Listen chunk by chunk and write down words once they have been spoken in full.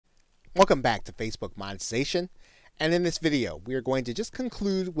Welcome back to Facebook Monetization. And in this video, we are going to just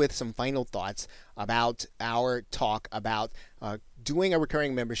conclude with some final thoughts about our talk about doing a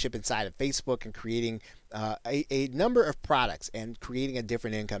recurring membership inside of Facebook and creating a number of products and creating a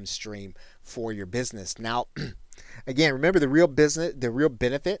different income stream for your business. Now, again, remember the real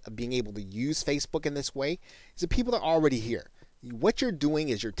benefit of being able to use Facebook in this way is that people are already here. What you're doing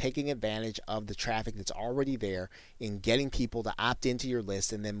is you're taking advantage of the traffic that's already there in getting people to opt into your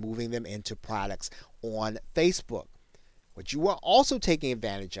list and then moving them into products on Facebook. What you are also taking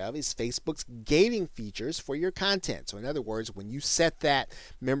advantage of is Facebook's gating features for your content. So in other words, when you set that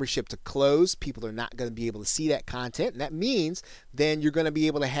membership to close, people are not going to be able to see that content. And that means then you're going to be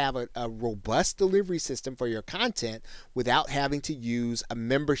able to have a robust delivery system for your content without having to use a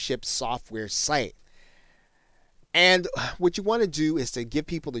membership software site. And what you want to do is to get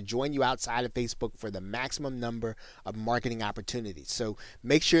people to join you outside of Facebook for the maximum number of marketing opportunities. So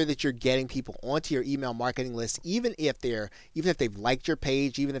make sure that you're getting people onto your email marketing list, even if they've liked your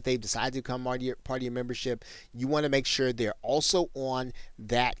page, even if they've decided to become part of your membership. You want to make sure they're also on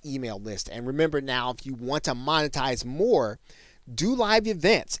that email list. And remember now, if you want to monetize more, do live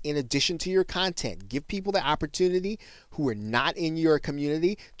events in addition to your content. Give people the opportunity who are not in your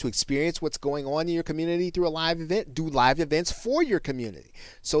community to experience what's going on in your community through a live event. Do live events for your community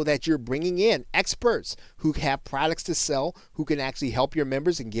so that you're bringing in experts who have products to sell, who can actually help your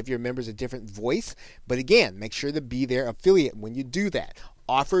members and give your members a different voice. But again, make sure to be their affiliate when you do that.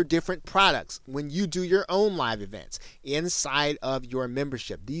 Offer different products when you do your own live events inside of your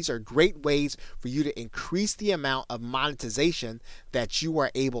membership. These are great ways for you to increase the amount of monetization that you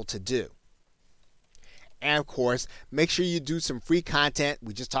are able to do. And of course, make sure you do some free content.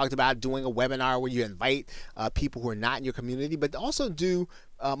 We just talked about doing a webinar where you invite people who are not in your community, but also do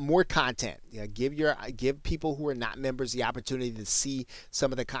more content. Give people who are not members the opportunity to see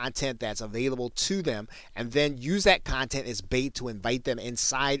some of the content that's available to them, and then use that content as bait to invite them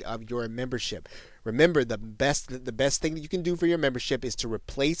inside of your membership. Remember, the best thing that you can do for your membership is to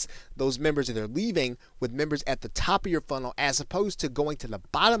replace those members that are leaving with members at the top of your funnel, as opposed to going to the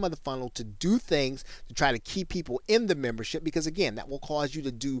bottom of the funnel to do things to try to keep people in the membership, because again, that will cause you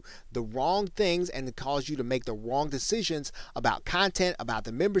to do the wrong things and to cause you to make the wrong decisions about content, about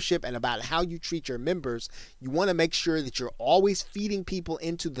the membership, and about how you treat your members. You want to make sure that you're always feeding people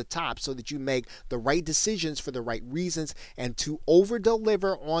into the top so that you make the right decisions for the right reasons and to over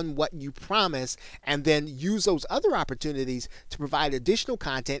deliver on what you promise, and then use those other opportunities to provide additional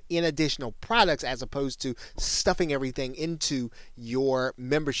content in additional products, as opposed to stuffing everything into your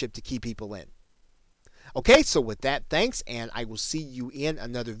membership to keep people in. Okay, so with that, thanks, and I will see you in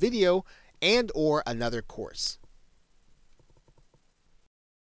another video and or another course.